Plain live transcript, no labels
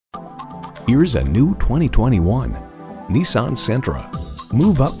Here's a new 2021 Nissan Sentra.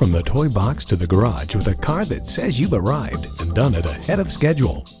 Move up from the toy box to the garage with a car that says you've arrived and done it ahead of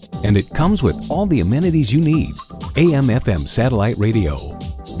schedule. And it comes with all the amenities you need: AM/FM satellite radio,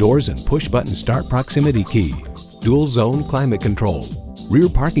 doors and push-button start proximity key, dual zone climate control, rear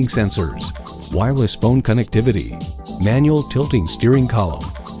parking sensors, wireless phone connectivity, manual tilting steering column,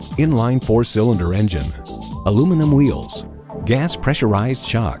 inline 4-cylinder engine, aluminum wheels, gas pressurized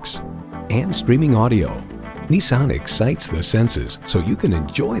shocks, and streaming audio. Nissan excites the senses so you can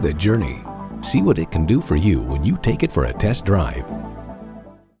enjoy the journey. See what it can do for you when you take it for a test drive.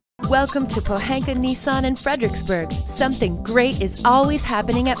 Welcome to Pohanka Nissan in Fredericksburg. Something great is always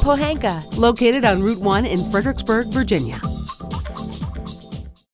happening at Pohanka. Located on Route 1 in Fredericksburg, Virginia.